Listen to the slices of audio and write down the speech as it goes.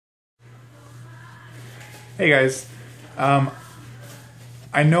Hey guys,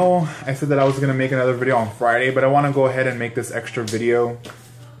 I know I said that I was going to make another video on Friday, but I want to go ahead and make this extra video.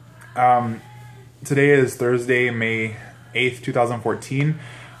 Today is Thursday, May 8th, 2014.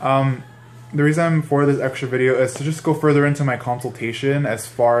 The reason for this extra video is to just go further into my consultation as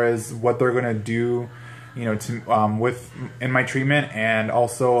far as what they're going to do, you know, to in my treatment, and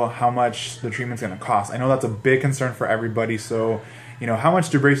also how much the treatment's going to cost. I know that's a big concern for everybody, so you know, how much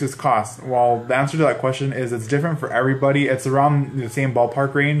do braces cost? Well, the answer to that question is it's different for everybody. It's around the same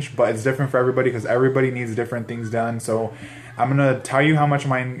ballpark range, but it's different for everybody because everybody needs different things done. So I'm gonna tell you how much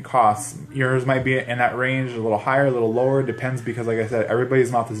mine costs. Yours might be in that range, a little higher, a little lower, depends, because like I said,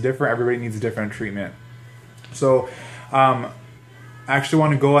 everybody's mouth is different, everybody needs different treatment. So I actually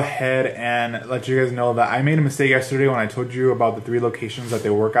want to go ahead and let you guys know that I made a mistake yesterday when I told you about the 3 locations that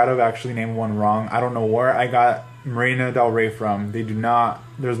they work out of. I actually named one wrong. I don't know where I got Marina Del Rey from. They do not,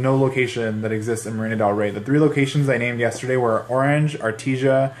 there's no location that exists in Marina Del Rey. The 3 locations I named yesterday were Orange,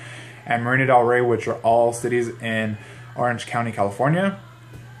 Artesia, and Marina Del Rey, which are all cities in Orange County, California.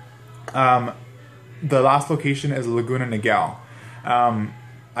 The last location is Laguna, Niguel.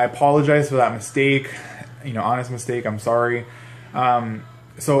 I apologize for that mistake, you know, honest mistake, I'm sorry.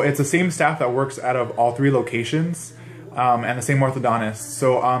 So it's the same staff that works out of all 3 locations, and the same orthodontist.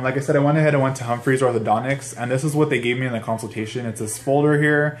 So like I said, I went ahead and went to Humphrey's Orthodontics, and this is what they gave me in the consultation. It's this folder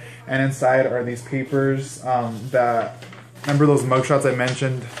here, and inside are these papers that, remember those mugshots I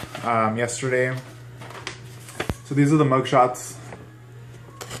mentioned yesterday? So these are the mugshots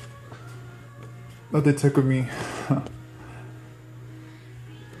that they took of me.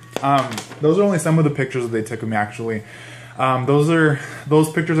 Those are only some of the pictures that they took of me, actually. Those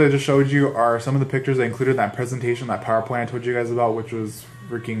pictures I just showed you are some of the pictures I included in that presentation, that PowerPoint I told you guys about, which was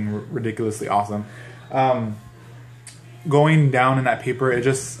freaking ridiculously awesome. Going down in that paper, it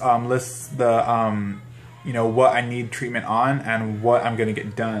just lists the you know, what I need treatment on and what I'm gonna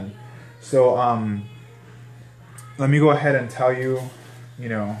get done. So let me go ahead and tell you, you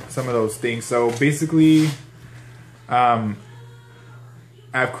know, some of those things. So basically, I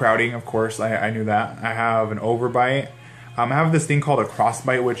have crowding, of course. I knew that. I have an overbite. I have this thing called a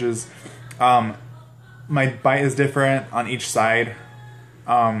crossbite, which is my bite is different on each side.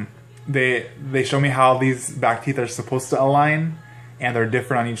 They show me how these back teeth are supposed to align, and they're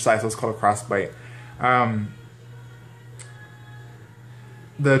different on each side, so it's called a crossbite.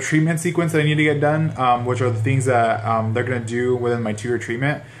 The treatment sequence that I need to get done, which are the things that they're going to do within my 2-year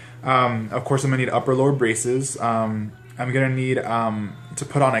treatment. Of course, I'm going to need upper-lower braces. I'm going to need to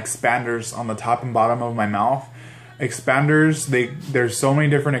put on expanders on the top and bottom of my mouth. Expanders, there's so many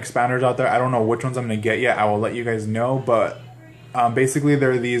different expanders out there. I don't know which ones I'm going to get yet. I will let you guys know, but basically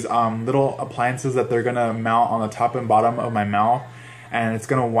they're these little appliances that they're going to mount on the top and bottom of my mouth, and it's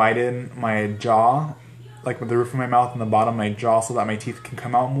going to widen my jaw, like the roof of my mouth and the bottom of my jaw, so that my teeth can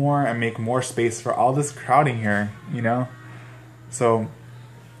come out more and make more space for all this crowding here, you know? So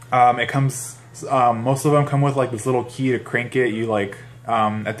it comes, most of them come with like this little key to crank it. You like,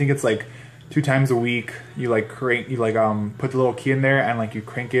 I think it's like 2 times a week, you like put the little key in there and like you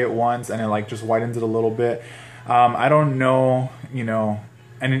crank it once and it like just widens it a little bit. I don't know, you know,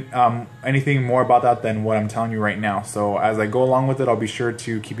 anything more about that than what I'm telling you right now. So as I go along with it, I'll be sure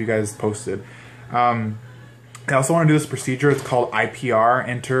to keep you guys posted. I also want to do this procedure. It's called IPR,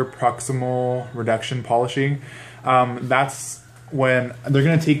 interproximal reduction polishing. That's when they're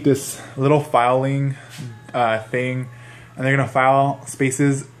going to take this little filing thing, and they're going to file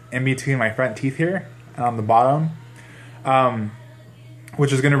spaces in between my front teeth here and on the bottom,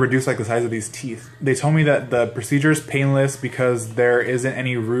 which is going to reduce like the size of these teeth. They told me that the procedure is painless because there isn't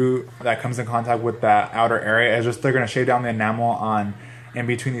any root that comes in contact with that outer area. It's just they're going to shave down the enamel on in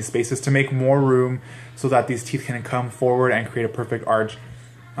between these spaces to make more room so that these teeth can come forward and create a perfect arch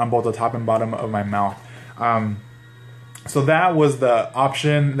on both the top and bottom of my mouth. So that was the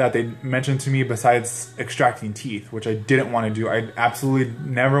option that they mentioned to me besides extracting teeth, which I didn't want to do. I absolutely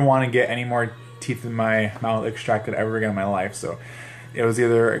never want to get any more teeth in my mouth extracted ever again in my life. So it was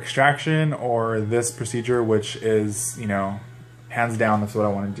either extraction or this procedure, which is, you know, hands down, that's what I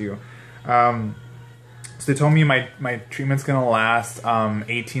want to do. So they told me my treatment's going to last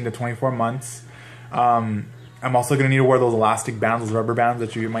 18 to 24 months. I'm also going to need to wear those elastic bands, those rubber bands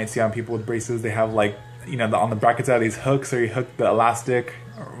that you might see on people with braces. They have like, you know, on the brackets out of these hooks, or you hook the elastic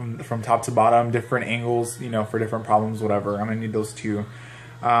from top to bottom, different angles, you know, for different problems, whatever. I'm going to need those too.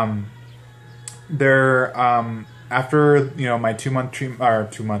 After, you know, my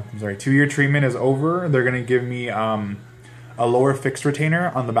 2-year treatment is over, they're going to give me a lower fixed retainer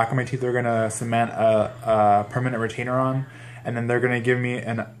on the back of my teeth. They're going to cement a permanent retainer on, and then they're gonna give me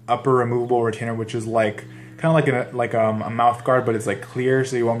an upper removable retainer, which is like kind of like a mouth guard, but it's like clear,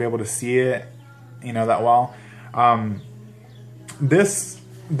 so you won't be able to see it, you know, that well. This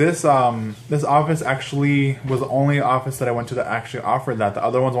office actually was the only office that I went to that actually offered that. The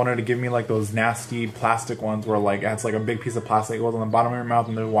other ones wanted to give me like those nasty plastic ones where like it's like a big piece of plastic goes on the bottom of your mouth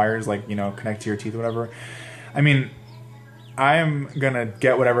and the wires like, you know, connect to your teeth or whatever. I mean, I am gonna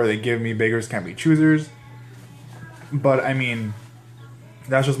get whatever they give me. Beggars can't be choosers. But I mean,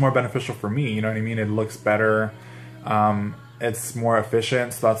 that's just more beneficial for me, you know what I mean? It looks better. It's more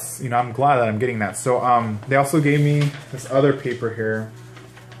efficient, so that's, you know, I'm glad that I'm getting that. So they also gave me this other paper here.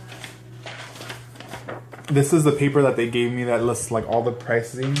 This is the paper that they gave me that lists like all the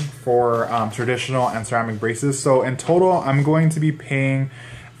pricing for traditional and ceramic braces. So in total, I'm going to be paying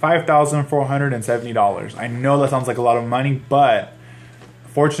 $5,470. I know that sounds like a lot of money, but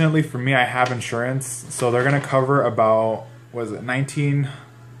fortunately for me, I have insurance, so they're gonna cover about, what is it,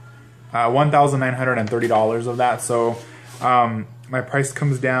 $1,930 of that. So my price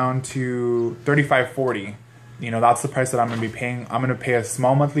comes down to $3,540. You know, that's the price that I'm going to be paying. I'm going to pay a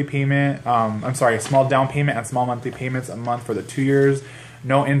small monthly payment. I'm sorry, a small down payment and small monthly payments a month for the 2 years.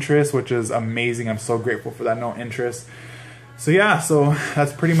 No interest, which is amazing. I'm so grateful for that, no interest. So yeah, so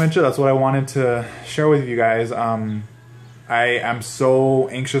that's pretty much it. That's what I wanted to share with you guys. I am so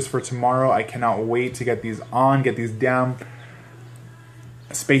anxious for tomorrow. I cannot wait to get these on, get these damn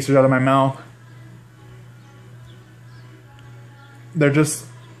spacers out of my mouth.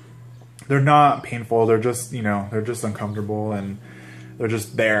 They're not painful, they're just, you know, they're just uncomfortable and they're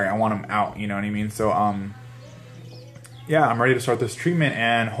just there. I want them out, you know what I mean? So, yeah, I'm ready to start this treatment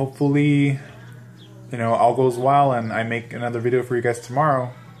and hopefully, you know, all goes well and I make another video for you guys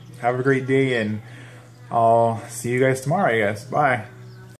tomorrow. Have a great day and I'll see you guys tomorrow, I guess. Bye.